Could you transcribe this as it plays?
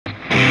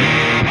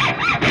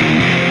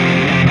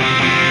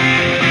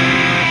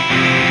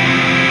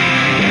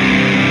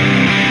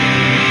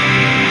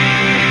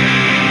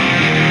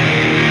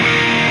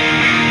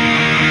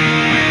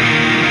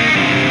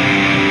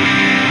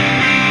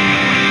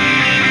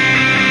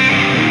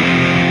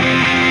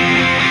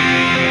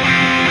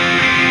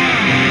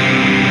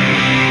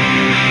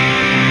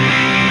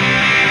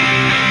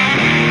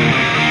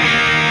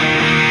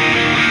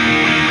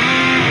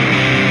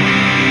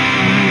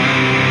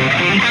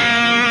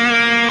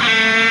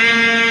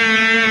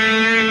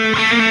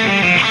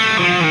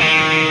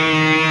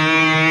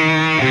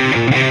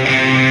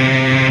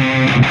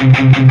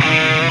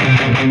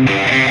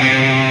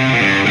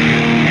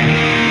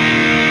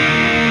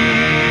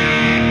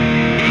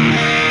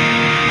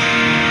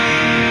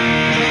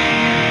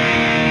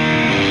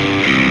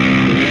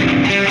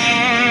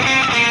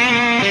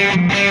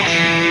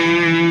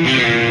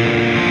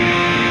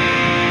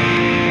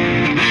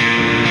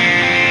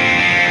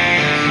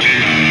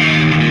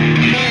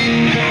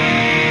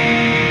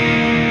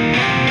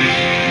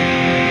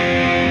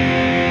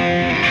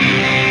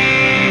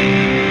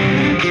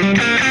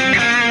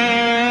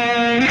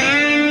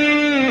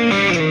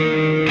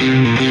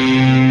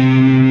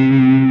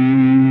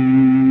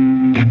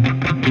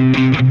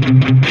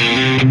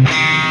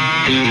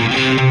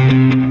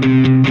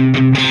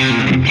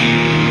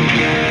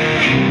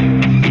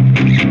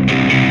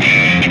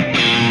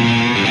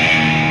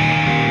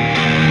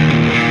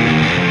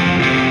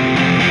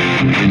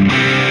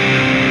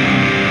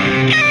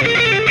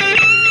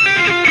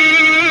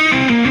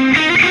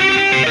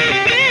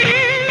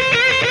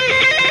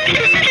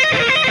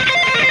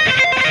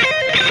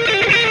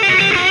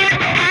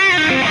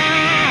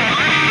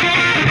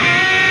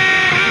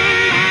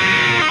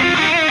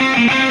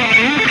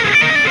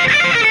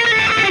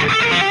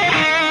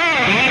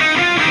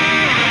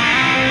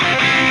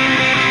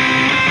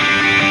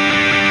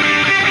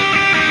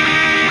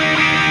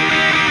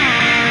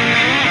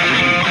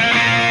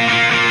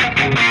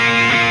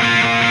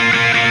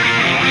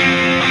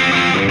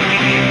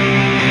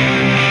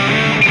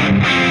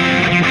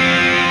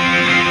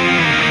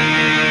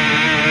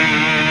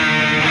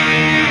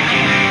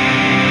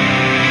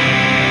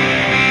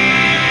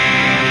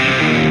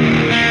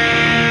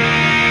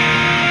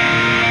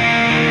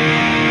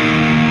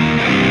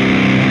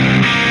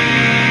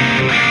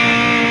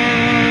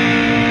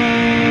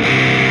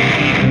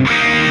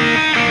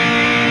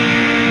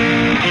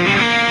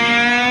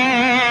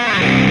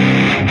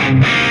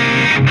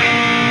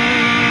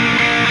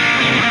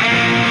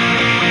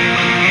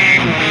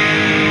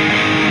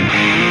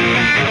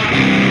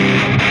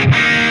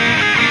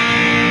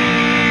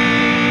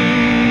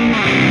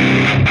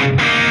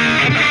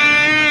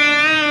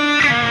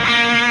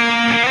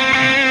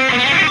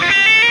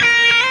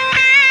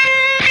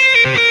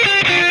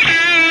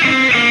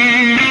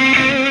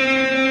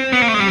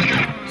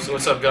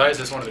up, guys?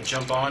 Just wanted to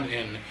jump on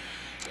and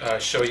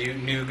show you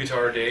new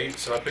guitar day.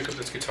 So I picked up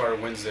this guitar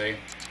Wednesday.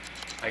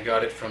 I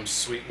got it from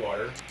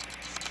Sweetwater.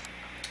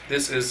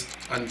 This is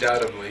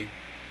undoubtedly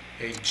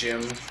a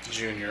JEM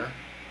JR,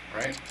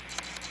 right?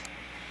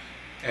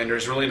 And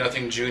there's really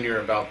nothing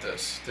junior about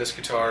this. This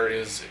guitar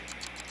is,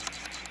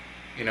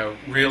 you know,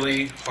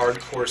 really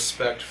hardcore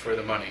spec for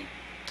the money.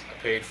 I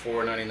paid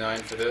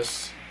 $4.99 for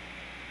this,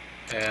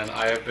 and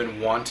I have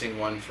been wanting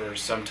one for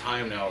some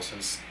time now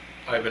since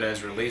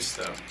Ibanez released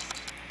them.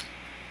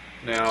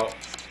 Now,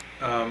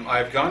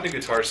 I've gone to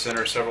Guitar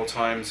Center several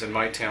times in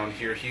my town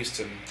here,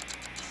 Houston,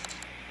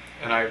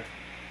 and I've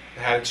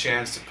had a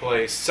chance to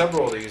play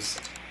several of these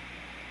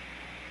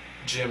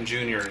JEM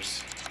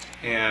JRs,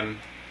 and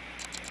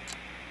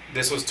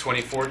this was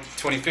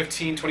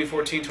 2015,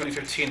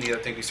 2015, I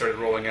think we started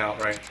rolling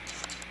out, right?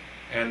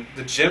 And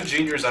the JEM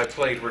JRs I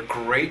played were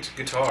great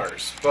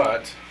guitars,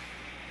 but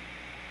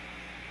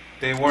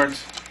they weren't,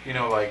 you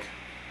know, like,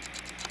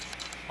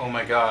 oh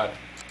my god,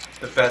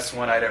 the best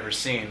one I'd ever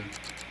seen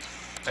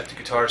at the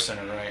Guitar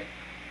Center, right?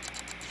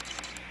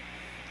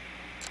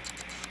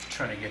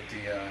 Trying to get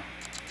the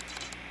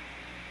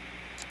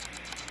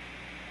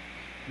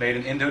made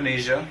in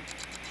Indonesia.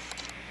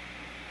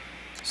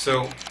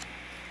 So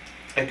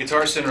at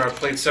Guitar Center I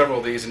played several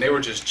of these and they were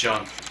just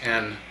junk,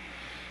 and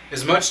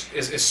as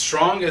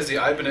strong as the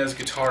Ibanez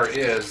guitar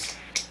is,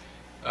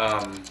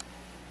 the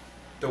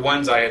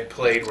ones I had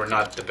played were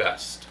not the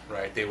best,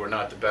 right? They were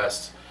not the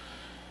best.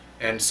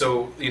 And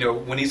so, you know,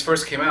 when these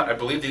first came out, I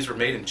believe these were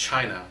made in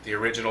China. The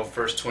original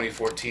first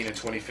 2014 and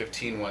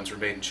 2015 ones were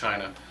made in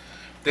China.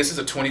 This is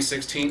a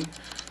 2016,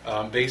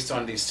 based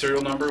on the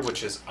serial number,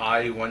 which is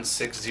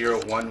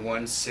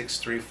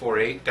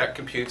I160116348. That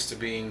computes to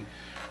being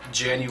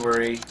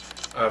January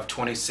of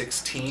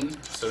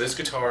 2016. So this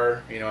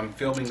guitar, you know, I'm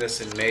filming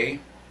this in May,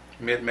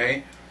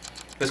 mid-May.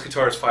 This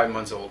guitar is 5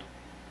 months old.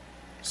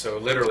 So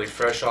literally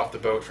fresh off the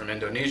boat from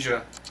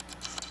Indonesia,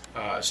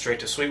 straight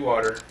to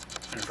Sweetwater,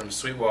 and from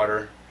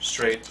Sweetwater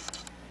straight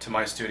to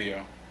my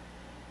studio.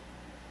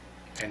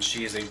 And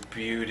she is a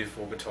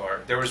beautiful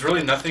guitar. There was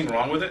really nothing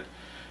wrong with it.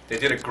 They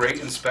did a great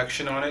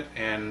inspection on it,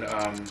 and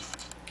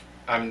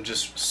I'm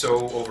just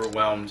so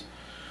overwhelmed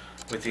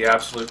with the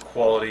absolute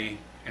quality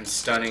and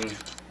stunning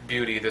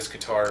beauty this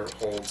guitar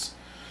holds.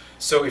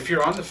 So if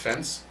you're on the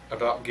fence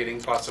about getting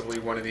possibly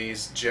one of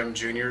these JEM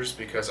JRs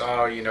because,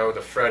 oh, you know,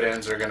 the fret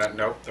ends are gonna,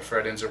 nope, the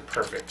fret ends are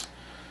perfect.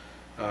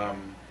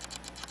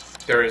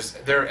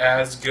 They're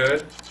as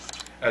good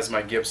as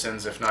my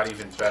Gibsons, if not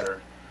even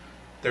better.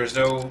 There's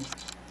no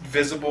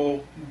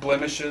visible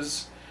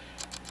blemishes.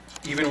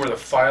 Even where the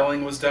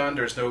filing was done,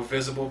 there's no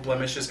visible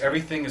blemishes.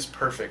 Everything is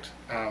perfect.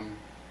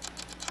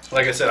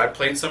 Like I said, I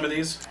played some of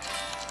these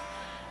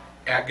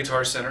at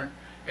Guitar Center,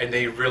 and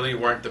they really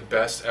weren't the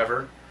best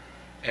ever.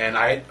 And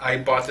I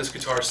bought this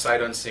guitar sight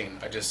unseen.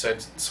 I just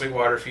said,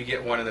 Sweetwater, if you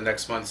get one in the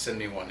next month, send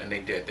me one. And they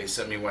did. They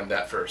sent me one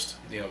that first,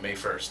 you know, May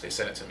 1st. They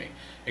sent it to me.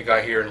 It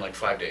got here in like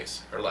 5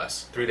 days or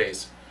less, 3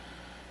 days.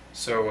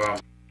 So,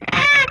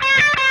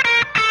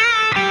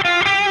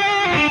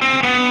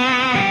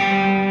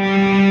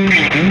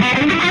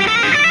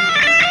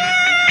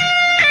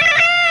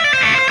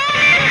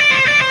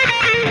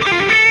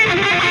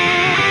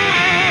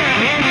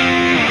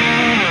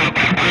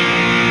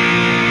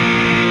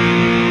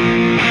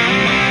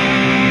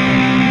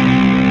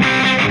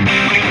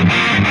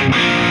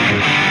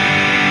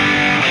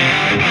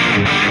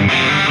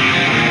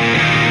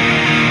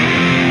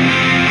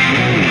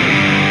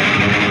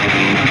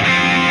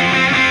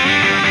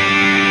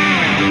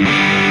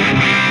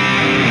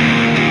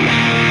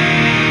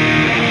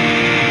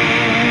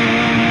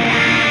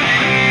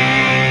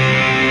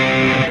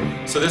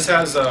 this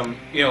has,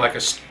 you know, like a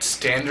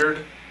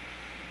standard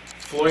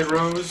Floyd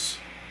Rose,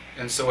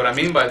 and so what I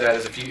mean by that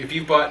is if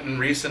you've bought in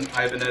recent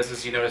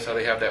Ibanez's, you notice how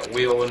they have that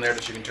wheel in there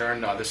that you can turn.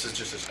 No, this is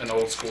just an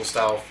old school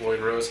style Floyd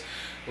Rose,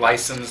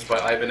 licensed by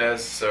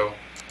Ibanez. So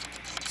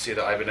see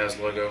the Ibanez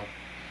logo.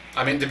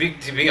 I mean, to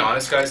be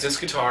honest, guys, this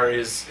guitar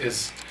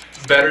is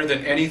better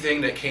than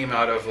anything that came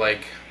out of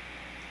like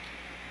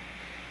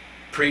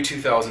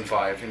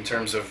pre-2005 in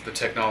terms of the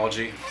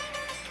technology.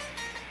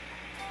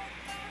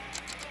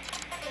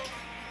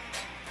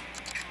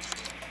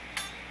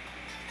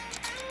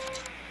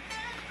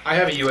 I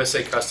have a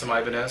USA custom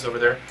Ibanez over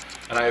there,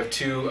 and I have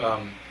two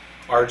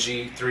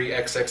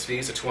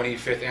RG3XXVs, a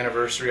 25th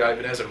anniversary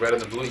Ibanez, a red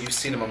and the blue. You've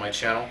seen them on my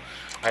channel.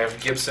 I have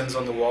Gibsons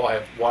on the wall. I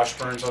have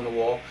Washburns on the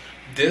wall.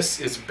 This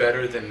is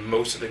better than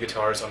most of the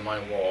guitars on my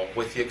wall,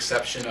 with the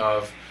exception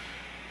of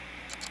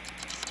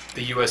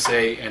the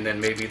USA and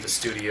then maybe the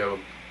studio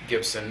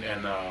Gibson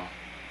and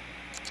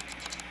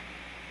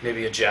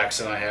maybe a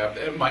Jackson I have.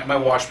 My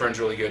Washburn's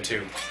really good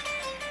too.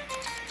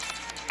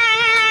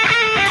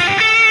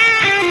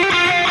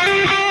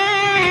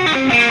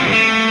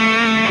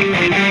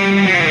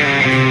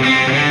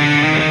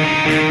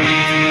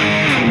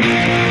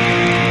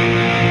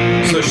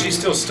 So she's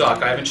still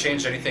stock. I haven't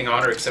changed anything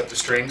on her except the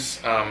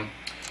strings. I'm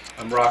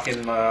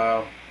rocking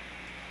a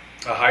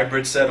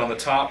hybrid set on the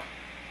top,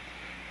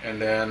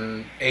 and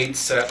then 8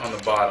 set on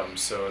the bottom.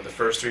 So the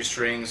first 3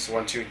 strings,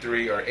 1, 2,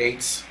 3, are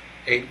 8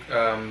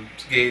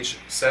 gauge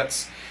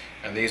sets,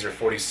 and these are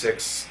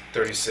 46,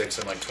 36,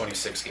 and like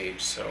 26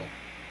 gauge. So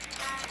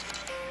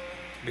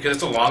because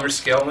it's a longer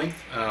scale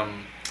length,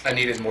 I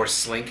needed more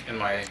slink in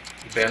my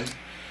bend.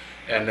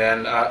 And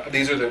then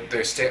these are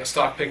the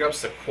stock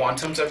pickups, the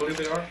Quantums, I believe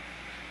they are.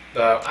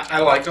 I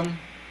like them,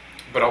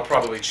 but I'll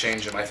probably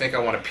change them. I think I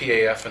want a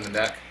PAF in the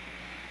neck,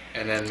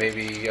 and then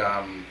maybe,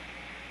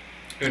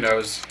 who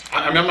knows?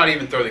 I might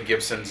even throw the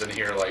Gibsons in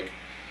here, like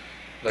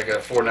a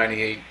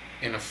 498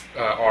 in a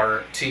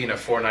RT and a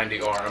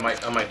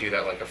 490R. I might do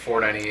that, like a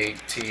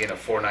 498T and a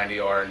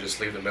 490R, and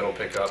just leave the middle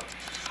pickup.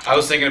 I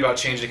was thinking about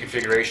changing the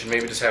configuration,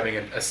 maybe just having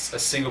a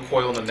single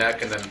coil in the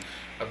neck and then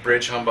a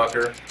bridge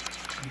humbucker,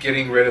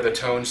 getting rid of the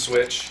tone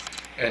switch,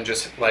 and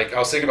just like I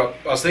was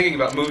thinking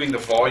about moving the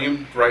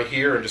volume right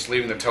here and just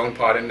leaving the tone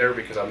pot in there,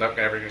 because I'm not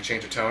ever going to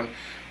change the tone,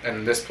 and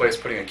in this place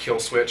putting a kill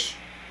switch.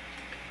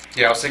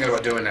 Yeah, I was thinking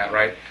about doing that,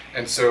 right?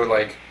 And so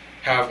like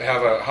have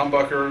a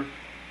humbucker,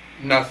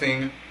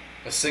 nothing,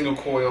 a single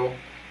coil,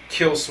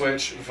 kill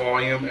switch,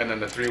 volume, and then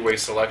the 3-way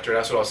selector.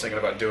 That's what I was thinking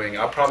about doing.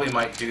 I probably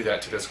might do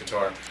that to this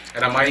guitar,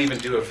 and I might even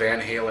do a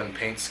Van Halen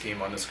paint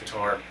scheme on this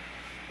guitar.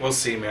 We'll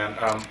see, man.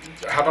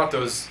 How about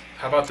those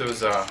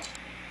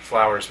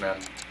flowers, man?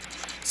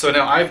 So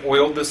now I've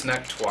oiled this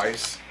neck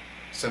twice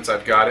since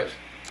I've got it,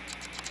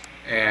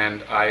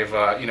 and I've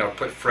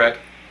put fret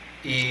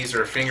ease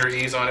or finger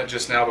ease on it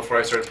just now before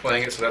I started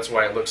playing it, so that's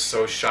why it looks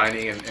so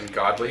shiny and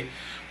godly.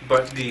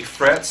 But the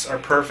frets are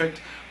perfect,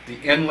 the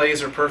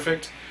inlays are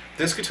perfect.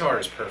 This guitar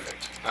is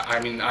perfect. I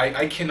mean,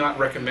 I cannot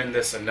recommend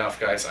this enough,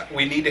 guys.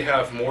 We need to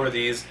have more of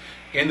these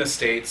in the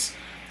States,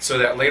 so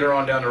that later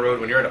on down the road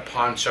when you're in a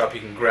pawn shop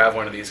you can grab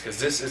one of these, because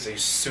this is a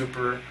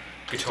super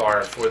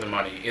guitar for the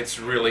money. It's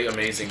really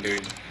amazing,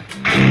 dude.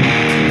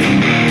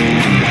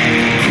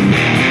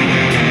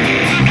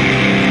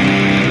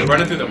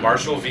 Running through the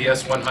Marshall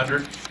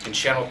VS100 in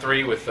channel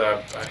 3 with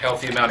a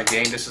healthy amount of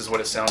gain. This is what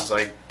it sounds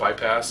like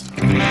bypass.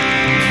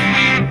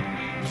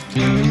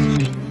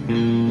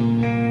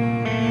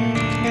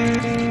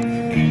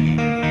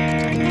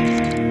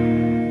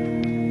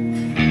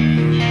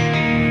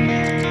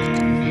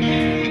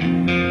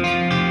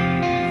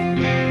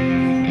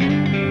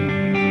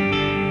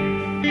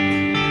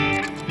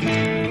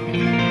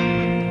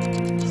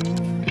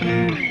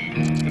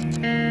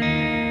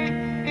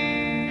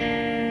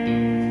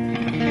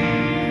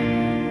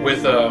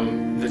 With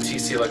the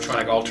TC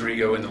Electronic Alter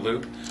Ego in the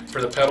loop.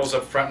 For the pedals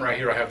up front right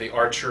here, I have the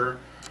Archer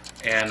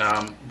and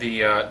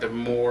the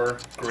Mooer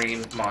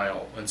Green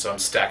Mile, and so I'm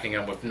stacking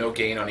them with no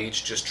gain on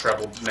each, just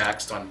treble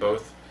maxed on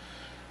both.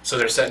 So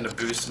they're set into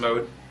boost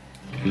mode.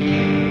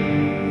 And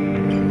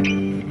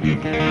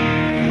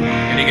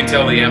you can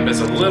tell the amp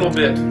is a little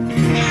bit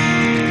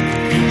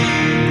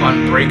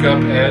on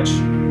breakup edge.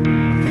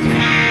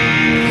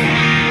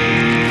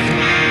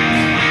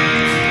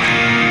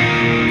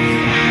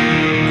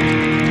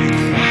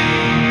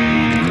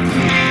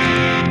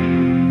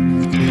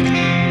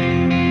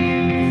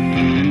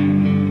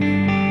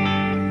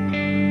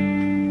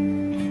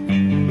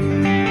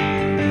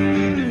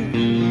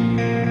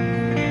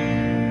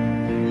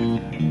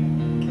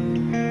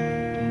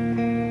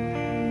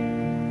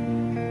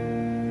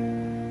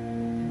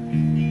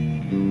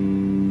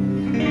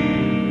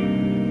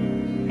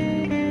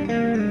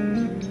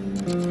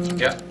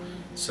 Yeah,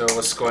 so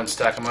let's go ahead and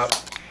stack them up.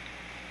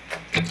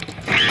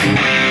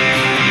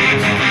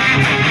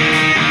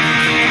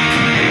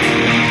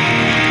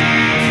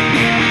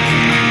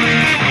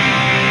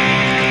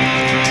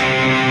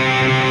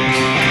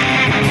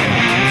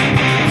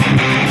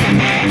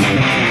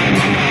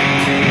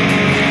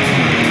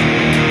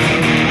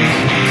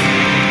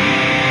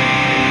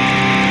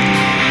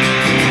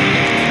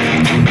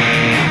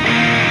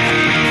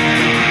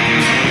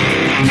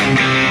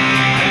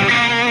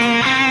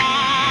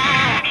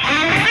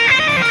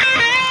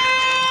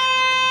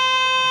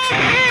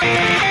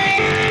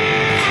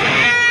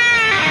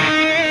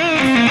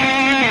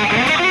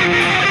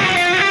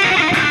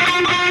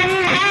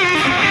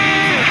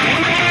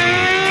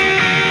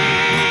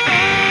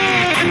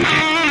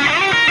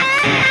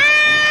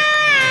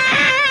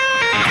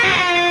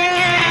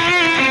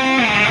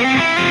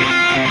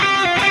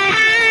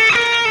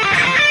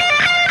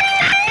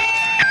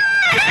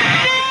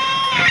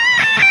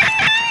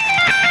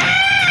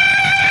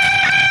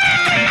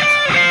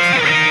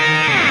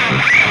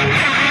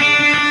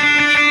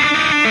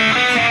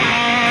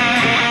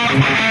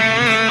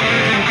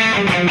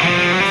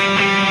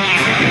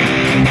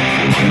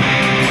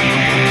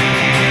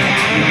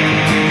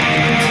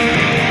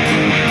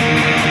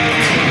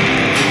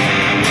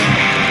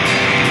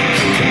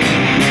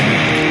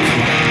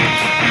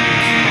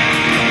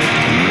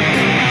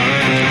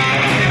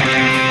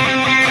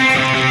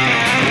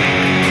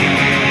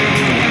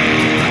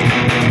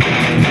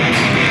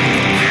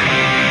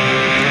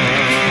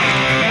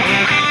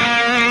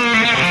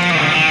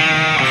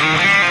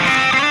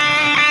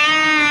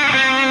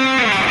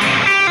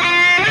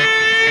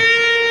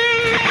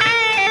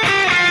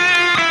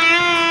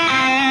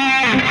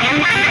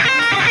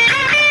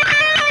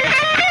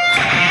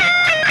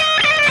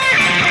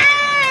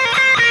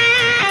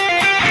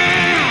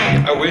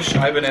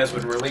 Ibanez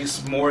would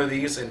release more of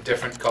these in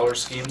different color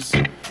schemes.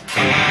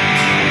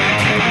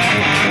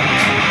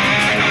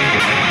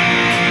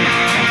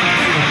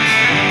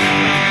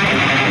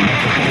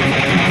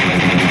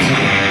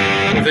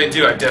 If they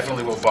do, I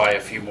definitely will buy a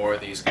few more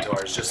of these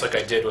guitars, just like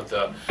I did with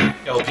the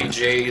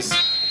LPJs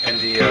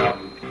and the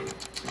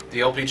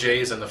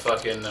LPJs and the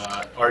fucking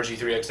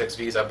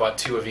RG3XXVs. I bought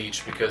 2 of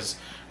each because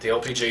the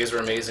LPJs were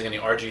amazing and the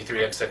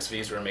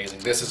RG3XXVs were amazing.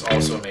 This is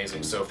also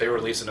amazing, so if they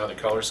release another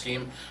color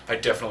scheme, I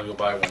definitely will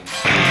buy one.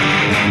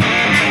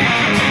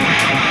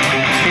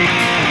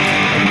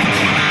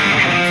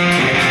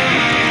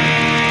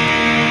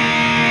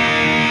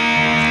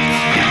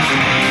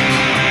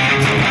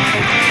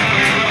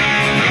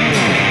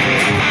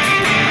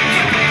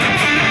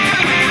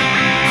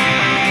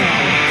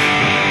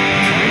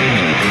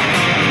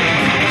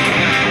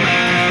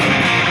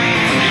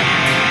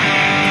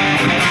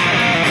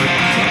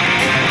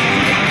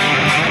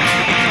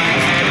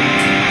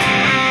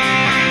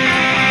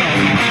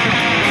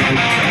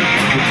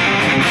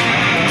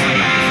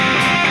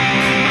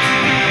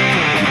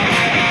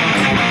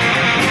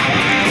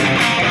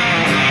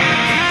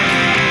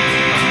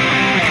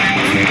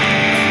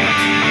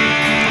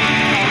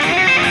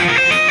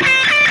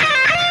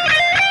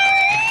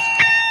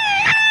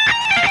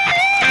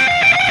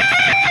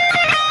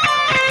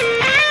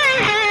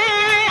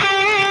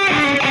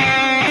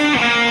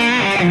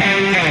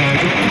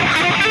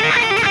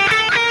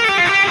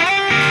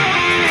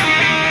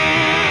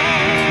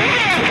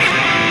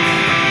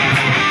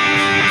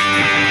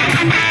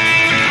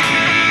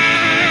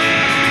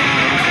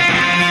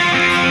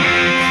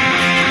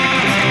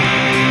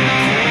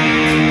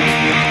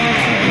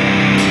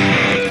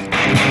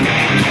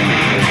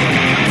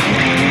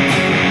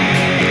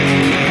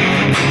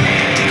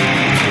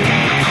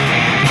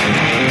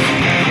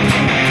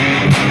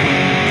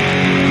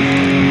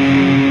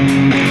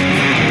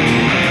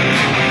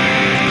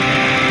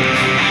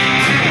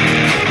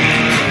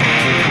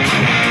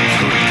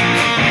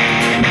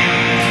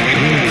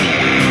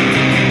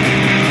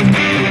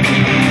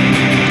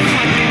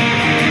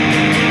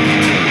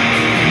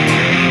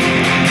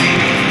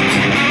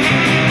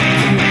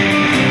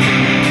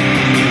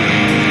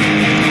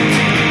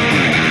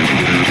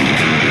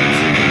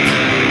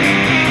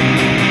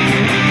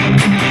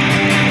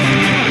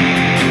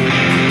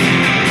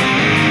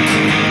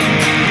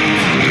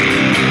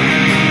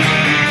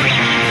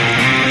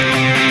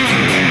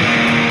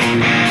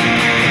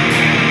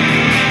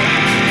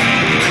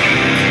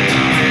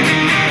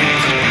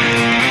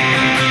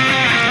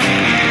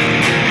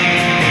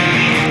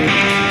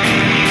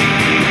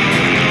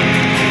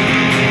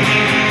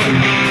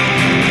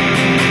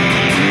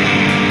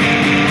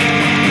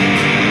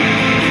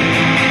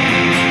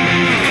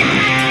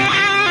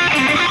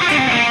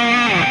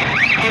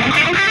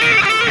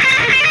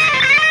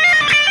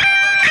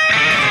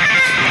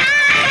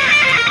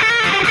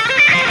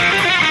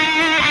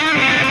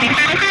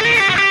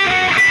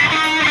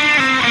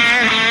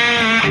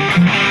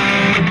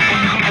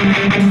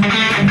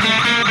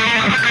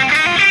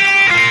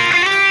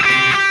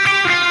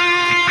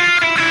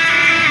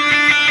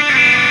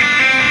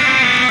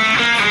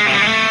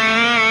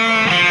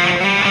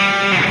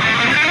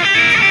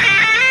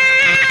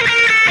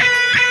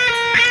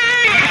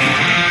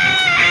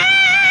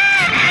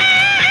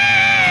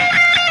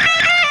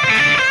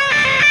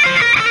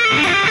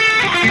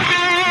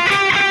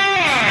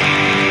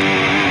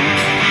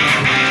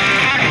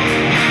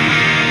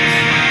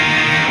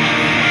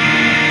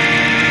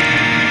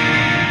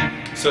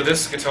 So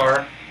this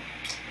guitar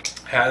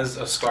has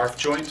a scarf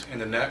joint in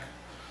the neck.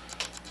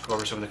 Go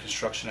over some of the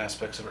construction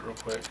aspects of it real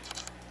quick.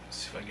 Let's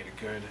see if I can get a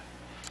good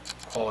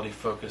quality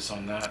focus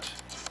on that.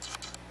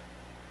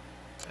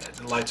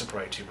 The lights are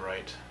probably too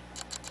bright.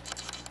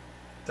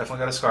 Definitely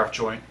got a scarf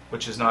joint,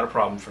 which is not a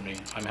problem for me.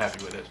 I'm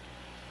happy with it.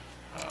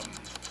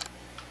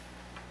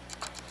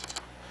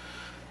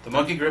 The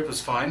monkey grip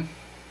is fine.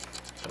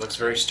 It looks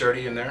very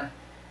sturdy in there.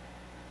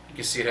 You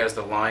can see it has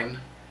the line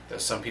that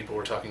some people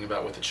were talking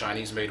about with the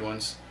Chinese made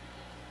ones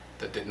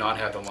that did not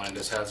have the line.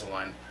 This has the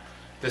line.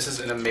 This is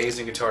an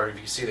amazing guitar. If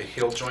you see the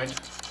heel joint,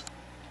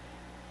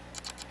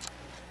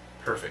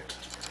 perfect.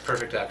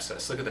 Perfect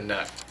access. Look at the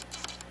neck.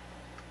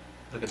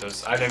 Look at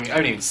those. I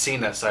haven't even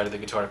seen that side of the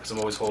guitar because I'm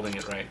always holding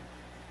it right.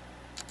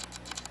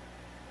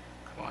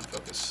 Come on,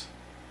 focus.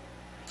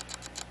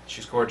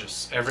 She's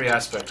gorgeous. Every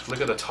aspect.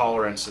 Look at the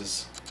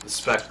tolerances, the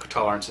spec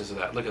tolerances of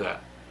that. Look at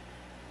that.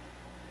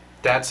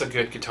 That's a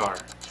good guitar.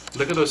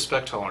 Look at those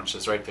spec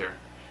tolerances right there.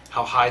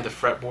 How high the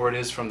fretboard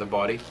is from the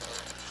body.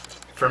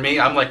 For me,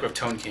 I'm like with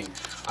Tone King.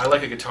 I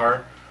like a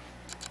guitar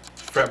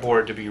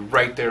fretboard to be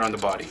right there on the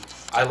body.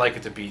 I like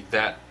it to be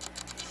that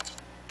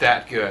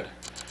good,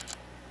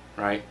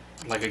 right?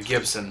 Like a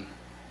Gibson,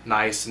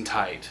 nice and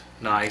tight,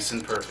 nice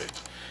and perfect.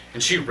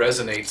 And she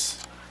resonates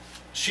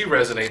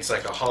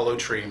like a hollow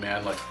tree,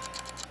 man. Like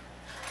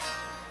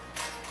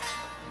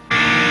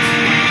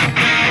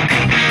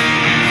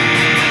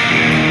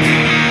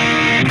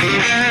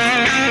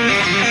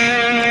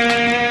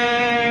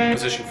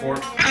position 4.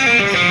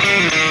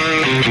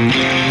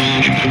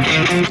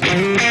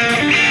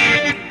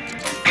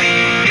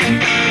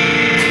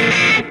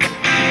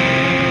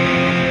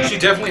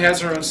 definitely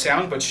has her own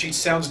sound, but she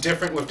sounds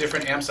different with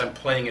different amps I'm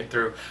playing it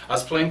through. I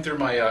was playing through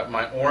my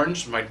my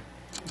Orange, my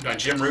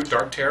JEM Root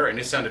Dark Terror, and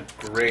it sounded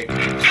great.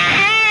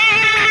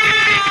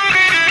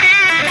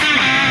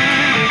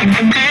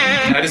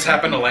 I just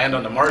happened to land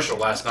on the Marshall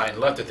last night and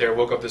left it there.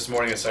 Woke up this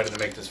morning and decided to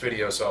make this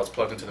video, so I was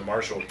plugged into the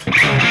Marshall.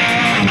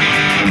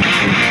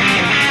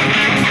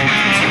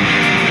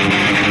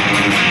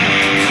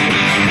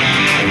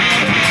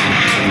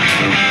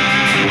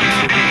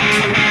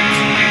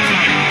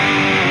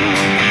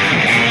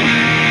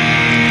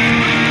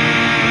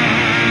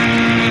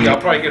 Yeah, I'll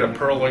probably get a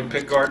Perloid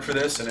pickguard for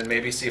this, and then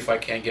maybe see if I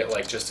can't get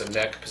like just a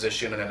neck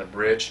position and then a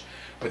bridge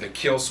with a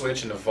kill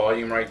switch and a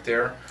volume right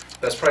there.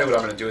 That's probably what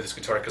I'm going to do with this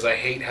guitar, because I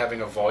hate having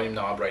a volume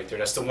knob right there.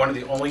 That's one of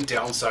the only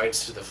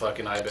downsides to the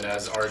fucking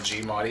Ibanez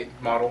RG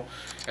model,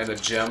 and the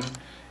JEM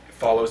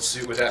follows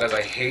suit with that, as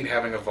I hate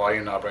having a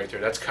volume knob right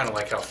there. That's kind of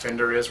like how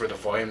Fender is, where the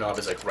volume knob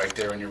is like right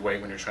there in your way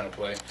when you're trying to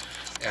play.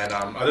 And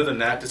other than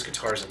that, this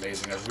guitar is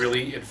amazing. I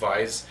really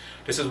advise,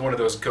 this is one of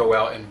those go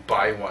out and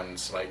buy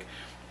ones. Like,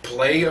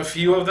 play a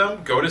few of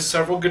them, go to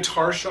several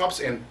guitar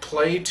shops and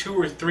play 2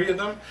 or 3 of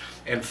them,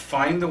 and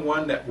find the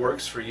one that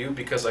works for you.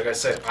 Because like I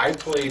said, I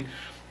played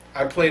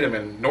them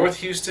in North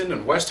Houston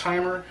and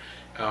Westheimer.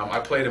 I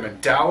played them in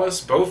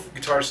Dallas, both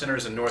guitar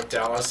centers in North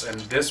Dallas,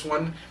 and this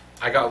one,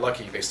 I got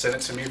lucky. They sent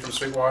it to me from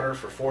Sweetwater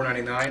for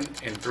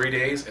 $4.99 in 3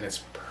 days, and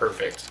it's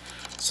perfect.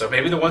 So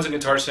maybe the ones in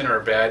Guitar Center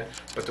are bad,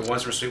 but the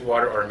ones from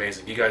Sweetwater are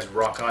amazing. You guys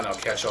rock on. I'll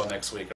catch y'all next week.